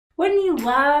Wouldn't you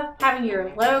love having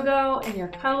your logo and your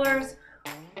colors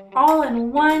all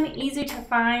in one easy to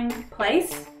find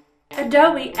place?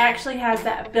 Adobe actually has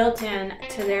that built in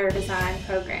to their design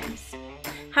programs.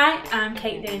 Hi, I'm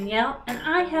Danielle, and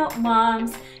I help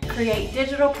moms create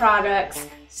digital products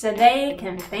so they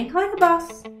can think like a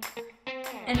boss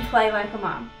and play like a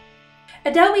mom.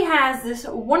 Adobe has this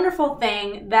wonderful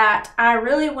thing that I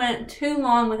really went too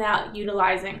long without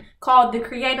utilizing called the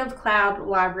Creative Cloud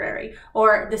Library,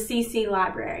 or the CC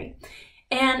Library.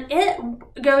 And it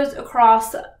goes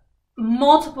across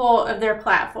multiple of their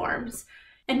platforms.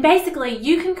 And basically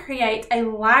you can create a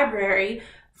library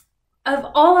of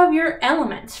all of your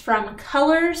elements, from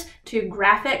colors to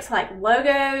graphics like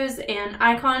logos and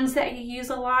icons that you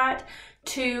use a lot,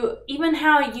 to even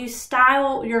how you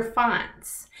style your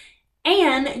fonts.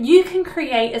 And you can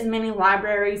create as many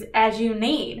libraries as you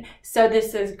need. So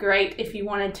this is great if you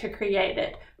wanted to create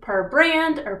it per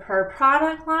brand or per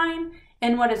product line.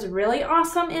 And what is really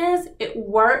awesome is it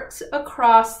works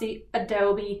across the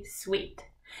Adobe suite.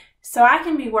 So I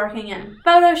can be working in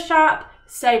Photoshop,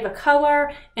 save a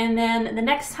color, and then the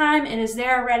next time it is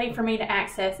there ready for me to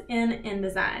access in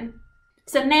InDesign.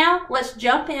 So now let's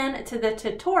jump into the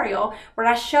tutorial where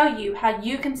I show you how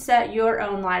you can set your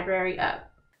own library up.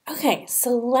 Okay,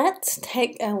 so let's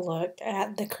take a look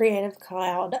at the Creative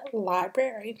Cloud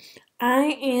Library.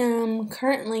 I am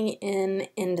currently in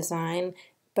InDesign,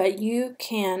 but you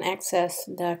can access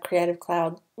the Creative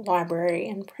Cloud Library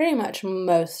in pretty much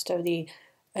most of the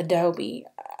Adobe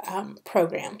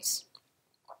programs.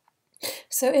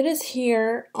 So it is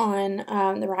here on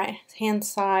the right hand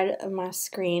side of my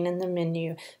screen in the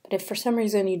menu, but if for some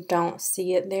reason you don't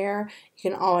see it there,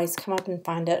 you can always come up and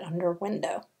find it under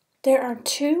Window. There are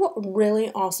two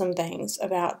really awesome things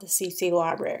about the CC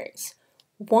libraries.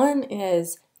 One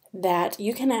is that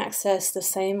you can access the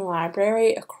same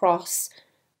library across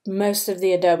most of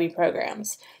the Adobe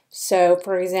programs. So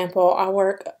for example, I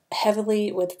work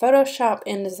heavily with Photoshop,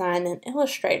 InDesign, and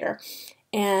Illustrator,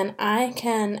 and I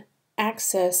can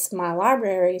access my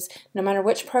libraries no matter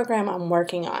which program I'm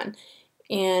working on.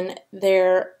 And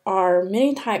there are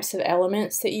many types of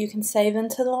elements that you can save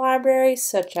into the library,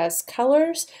 such as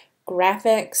colors,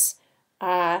 graphics,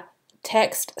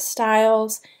 text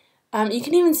styles. You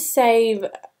can even save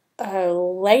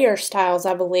layer styles,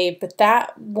 I believe, but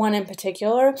that one in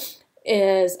particular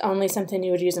is only something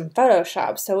you would use in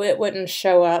Photoshop, so it wouldn't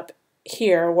show up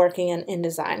here working in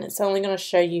InDesign. It's only going to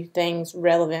show you things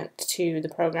relevant to the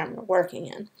program you're working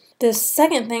in. The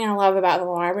second thing I love about the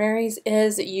libraries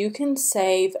is that you can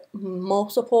save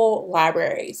multiple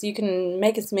libraries. You can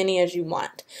make as many as you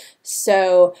want.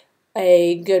 So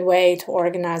a good way to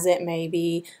organize it may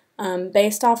be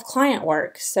based off client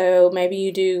work. So maybe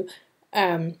you do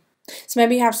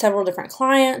maybe you have several different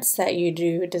clients that you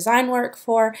do design work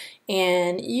for,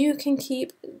 and you can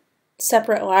keep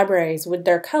separate libraries with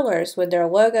their colors, with their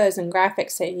logos and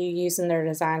graphics that you use in their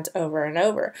designs over and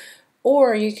over.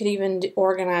 Or you could even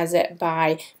organize it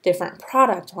by different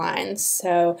product lines.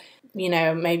 So, you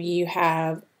know, maybe you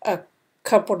have a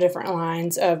couple different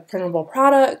lines of printable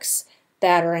products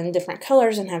that are in different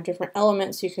colors and have different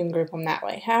elements. You can group them that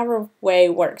way. However way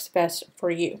works best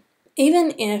for you.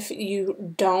 Even if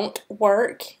you don't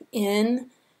work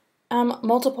in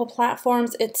multiple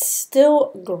platforms, it's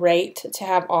still great to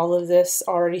have all of this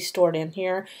already stored in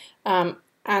here.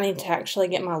 I need to actually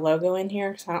get my logo in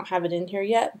here because I don't have it in here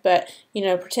yet, but you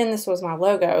know, pretend this was my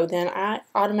logo, then I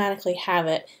automatically have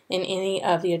it in any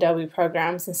of the Adobe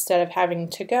programs instead of having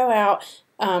to go out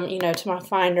you know, to my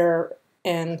Finder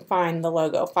and find the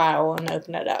logo file and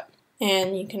open it up.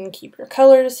 And you can keep your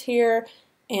colors here,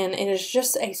 and it is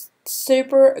just a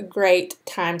super great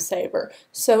time saver.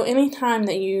 So anytime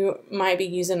that you might be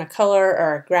using a color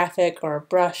or a graphic or a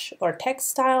brush or text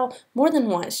style more than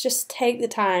once, just take the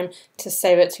time to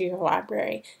save it to your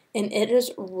library. And it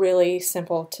is really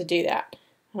simple to do that.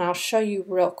 And I'll show you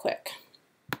real quick.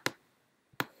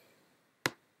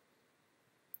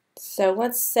 So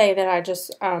let's say that I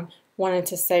just wanted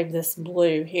to save this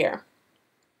blue here.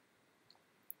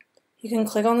 You can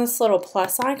click on this little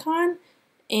plus icon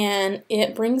and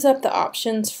it brings up the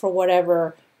options for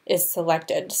whatever is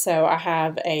selected. So I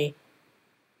have a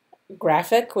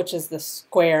graphic, which is the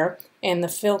square, and the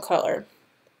fill color.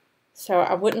 So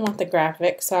I wouldn't want the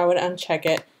graphic, so I would uncheck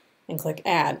it and click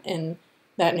add, and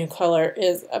that new color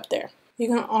is up there. You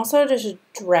can also just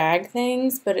drag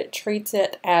things, but it treats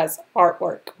it as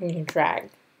artwork when you drag.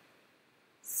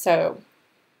 So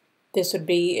this would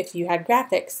be if you had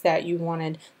graphics that you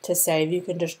wanted to save, you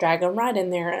can just drag them right in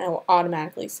there and it will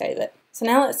automatically save it. So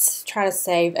now let's try to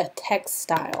save a text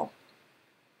style.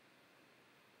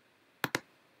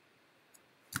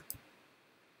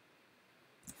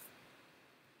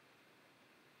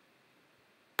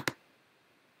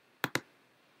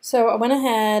 So I went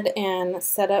ahead and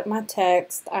set up my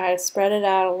text. I spread it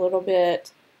out a little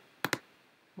bit,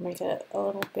 make it a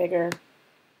little bigger.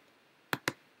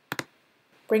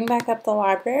 Bring back up the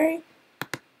library,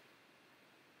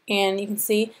 and you can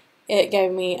see it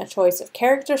gave me a choice of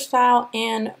character style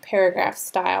and paragraph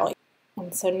style.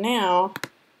 And so now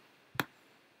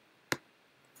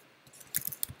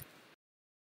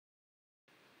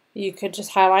you could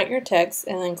just highlight your text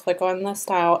and then click on the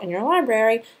style in your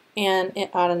library, and it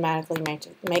automatically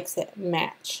makes it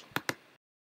match.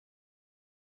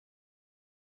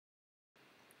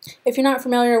 If you're not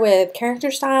familiar with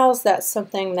character styles, that's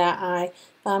something that I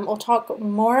will talk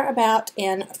more about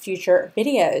in future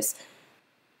videos.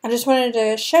 I just wanted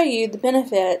to show you the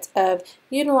benefit of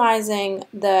utilizing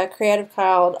the Creative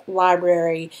Cloud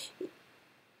library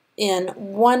in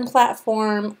one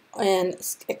platform, and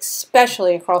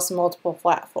especially across multiple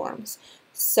platforms.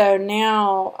 So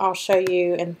now I'll show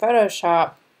you in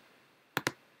Photoshop.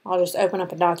 I'll just open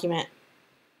up a document,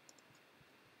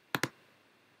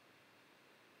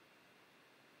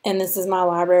 and this is my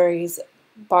libraries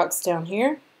box down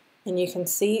here, and you can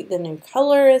see the new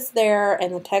color is there,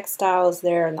 and the text style is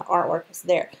there, and the artwork is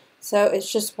there. So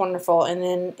it's just wonderful. And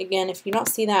then again, if you don't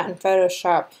see that in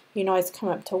Photoshop, you can always come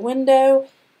up to Window,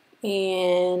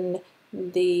 and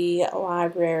the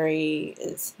library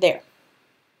is there.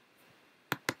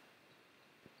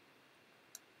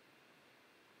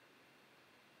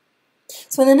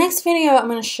 So in the next video, I'm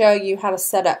going to show you how to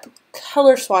set up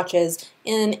color swatches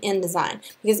in InDesign.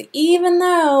 Because even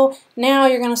though now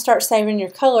you're going to start saving your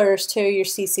colors to your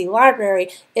CC library,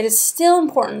 it is still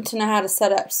important to know how to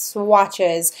set up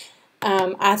swatches,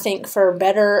 I think, for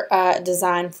better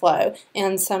design flow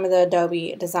in some of the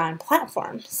Adobe design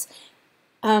platforms.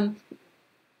 But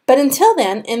until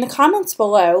then, in the comments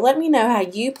below, let me know how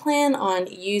you plan on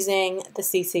using the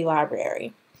CC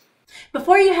library.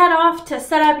 Before you head off to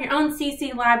set up your own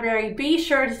CC library, be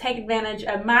sure to take advantage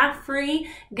of my free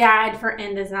guide for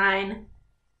InDesign.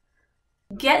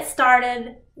 Get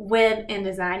started with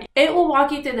InDesign. It will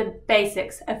walk you through the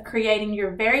basics of creating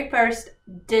your very first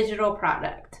digital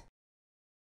product.